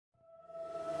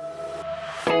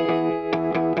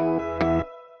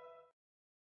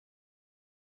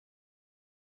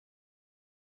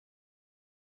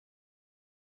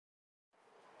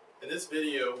this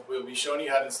video, we'll be showing you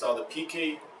how to install the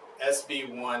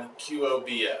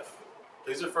PKSB1QOBF.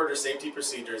 Please refer to safety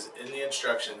procedures in the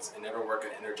instructions and never work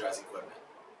on energized equipment.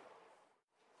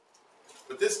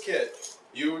 With this kit,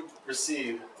 you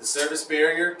receive the service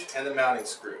barrier and the mounting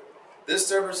screw. This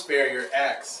service barrier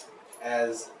acts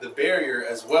as the barrier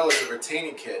as well as the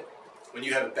retaining kit when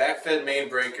you have a backfed main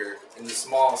breaker in the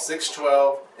small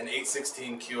 612 and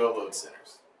 816 QO load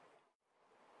centers.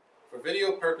 For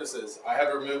video purposes, I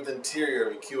have removed the interior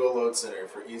of a QO load center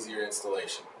for easier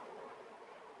installation.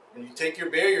 When you take your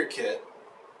barrier kit,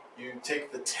 you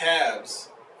take the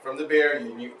tabs from the barrier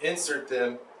and you insert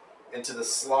them into the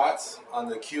slots on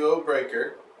the QO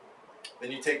breaker. Then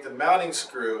you take the mounting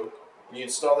screw and you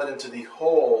install it into the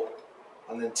hole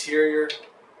on the interior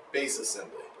base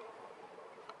assembly.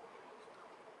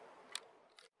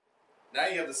 Now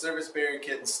you have the service barrier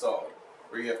kit installed,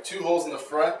 where you have two holes in the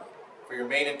front for your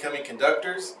main incoming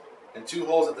conductors and two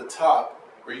holes at the top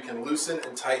where you can loosen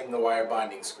and tighten the wire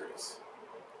binding screws.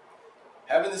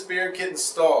 Having this barrier kit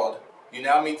installed, you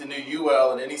now meet the new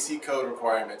UL and NEC code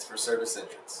requirements for service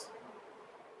entrance.